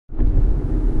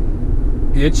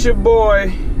It's your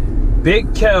boy, Big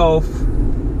Kelv,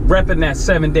 repping that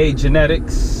 7-day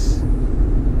genetics.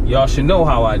 Y'all should know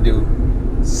how I do.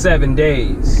 7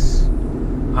 days.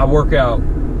 I work out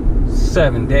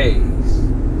 7 days.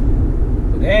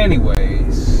 But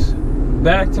anyways,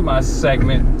 back to my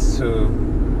segment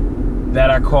that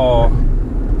I call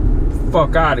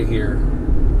Fuck Outta Here.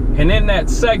 And in that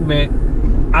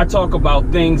segment, I talk about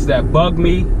things that bug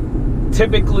me,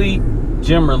 typically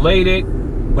gym related,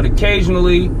 but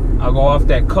occasionally I'll go off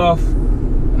that cuff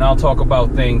and I'll talk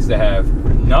about things that have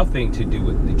nothing to do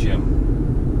with the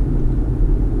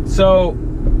gym. So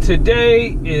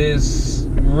today is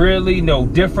really no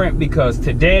different, because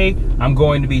today I'm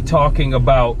going to be talking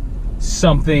about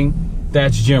something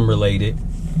that's gym related.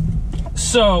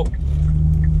 So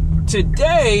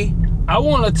today I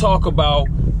want to talk about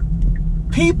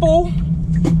people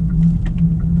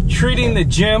treating the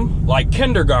gym like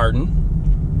kindergarten.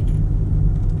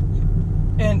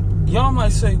 And y'all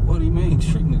might say, what do you mean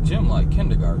treating the gym like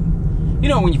kindergarten? You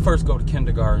know, when you first go to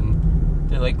kindergarten,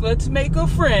 they're like, let's make a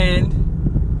friend.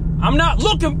 I'm not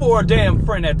looking for a damn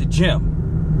friend at the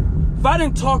gym. If I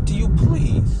didn't talk to you,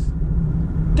 please,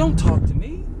 don't talk to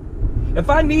me.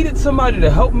 If I needed somebody to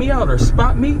help me out or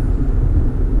spot me,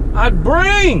 I'd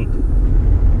bring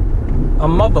a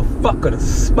motherfucker to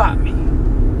spot me.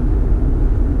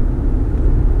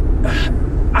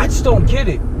 I just don't get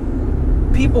it.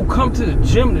 People come to the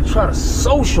gym to try to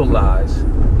socialize.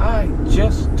 I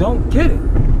just don't get it.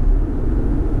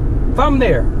 If I'm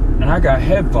there and I got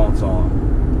headphones on,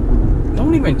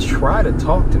 don't even try to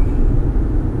talk to me.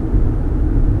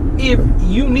 If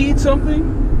you need something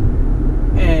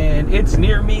and it's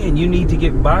near me and you need to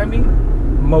get by me,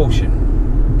 motion.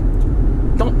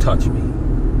 Don't touch me.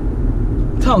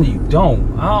 I'm telling you,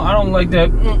 don't. I don't like that.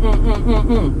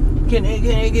 Can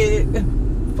I get it?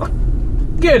 Fuck.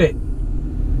 Get it.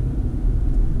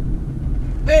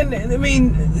 And I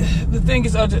mean, the thing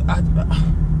is, I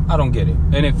don't get it,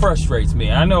 and it frustrates me.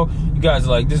 I know you guys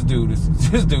are like, this dude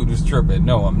is tripping.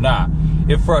 No, I'm not.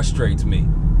 It frustrates me.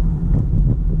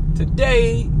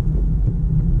 Today,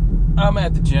 I'm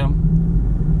at the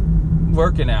gym,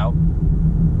 working out.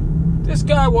 This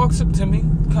guy walks up to me,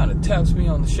 kind of taps me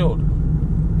on the shoulder.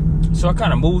 So I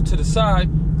kind of move to the side,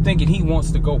 thinking he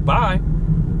wants to go by.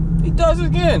 He does it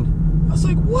again. I was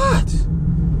like, what?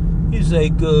 He's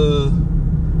like,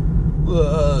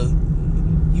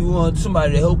 you want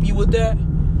somebody to help you with that?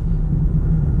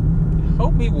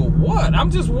 Help me with what? I'm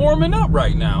just warming up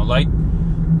right now. Like,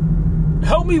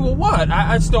 help me with what?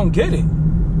 I just don't get it.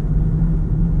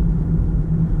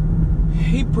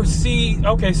 He proceeds,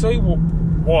 okay, so he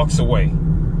walks away.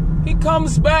 He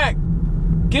comes back,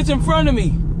 gets in front of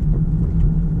me,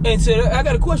 and said, I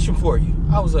got a question for you.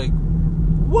 I was like,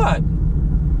 what?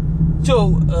 So,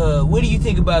 what do you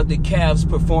think about the Cavs'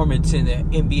 performance in the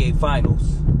NBA Finals?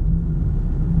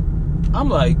 I'm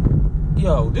like,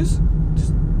 yo, this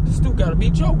dude gotta be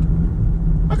joking.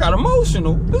 I got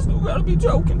emotional. This dude gotta be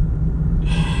joking.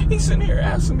 He's sitting here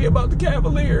asking me about the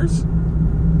Cavaliers,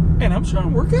 and I'm trying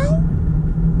to work out?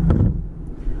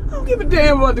 I don't give a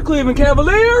damn about the Cleveland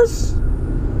Cavaliers.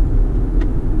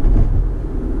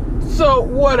 So,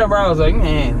 whatever, I was like,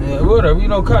 man, whatever, you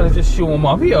know, kind of just shoo him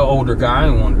off. He an older guy, I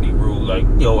didn't want to be rude, like,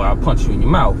 yo, I'll punch you in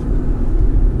your mouth.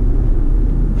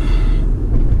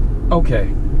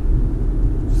 Okay.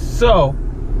 So,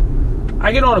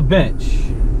 I get on a bench.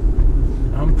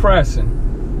 I'm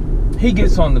pressing. He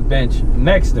gets on the bench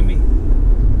next to me.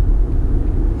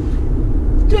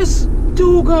 This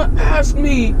dude gonna ask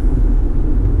me,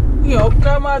 you know,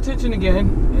 got my attention again,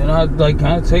 and I, like,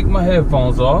 kind of take my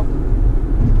headphones off.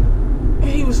 And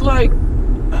he was like,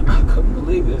 I couldn't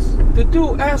believe this. The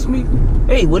dude asked me,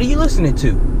 hey, what are you listening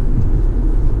to?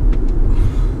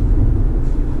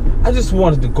 I just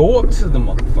wanted to go up to the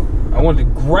motherfucker. I wanted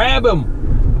to grab him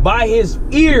by his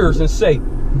ears and say,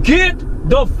 get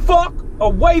the fuck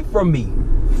away from me.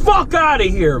 Fuck out of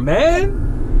here, man.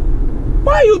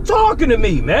 Why are you talking to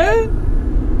me, man?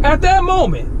 At that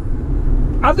moment,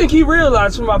 I think he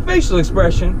realized from my facial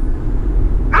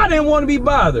expression, I didn't want to be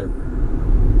bothered.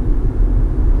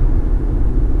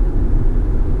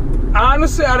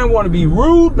 Honestly, I didn't want to be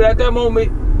rude, but at that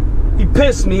moment, he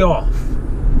pissed me off.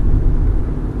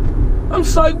 I'm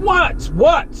just like, what?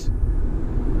 What?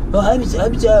 Oh, I'm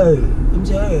sorry.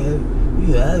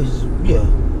 Yeah.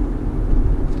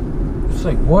 It's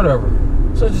like, whatever.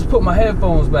 So I just put my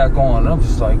headphones back on, and I'm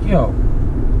just like, yo,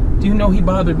 do you know he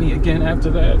bothered me again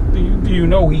after that? Do you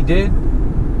know he did?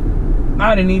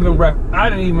 I didn't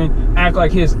even act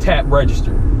like his tap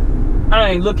registered.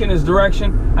 I ain't look in his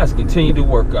direction. I just continue to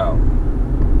work out.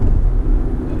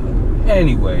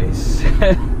 Anyways,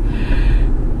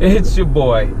 It's your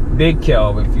boy, Big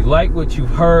Kelv. If you like what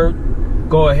you've heard,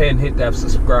 go ahead and hit that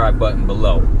subscribe button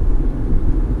below.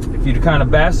 If you're the kind of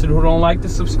bastard who don't like to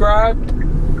subscribe,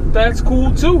 that's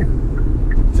cool too.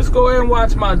 Just go ahead and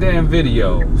watch my damn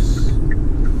videos.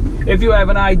 If you have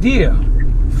an idea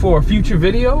for a future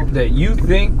video that you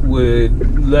think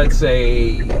would, let's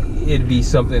say, it'd be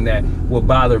something that would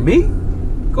bother me,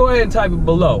 go ahead and type it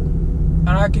below. And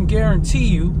I can guarantee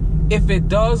you, if it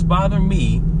does bother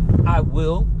me, I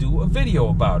will do a video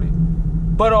about it.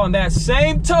 But on that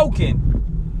same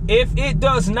token, if it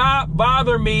does not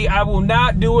bother me, I will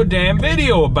not do a damn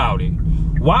video about it.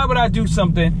 Why would I do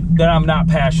something that I'm not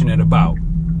passionate about?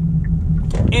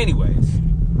 Anyways,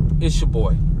 it's your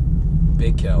boy,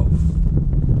 Big Kelv.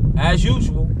 As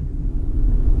usual,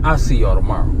 I'll see y'all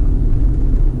tomorrow.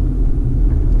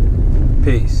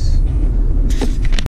 Peace.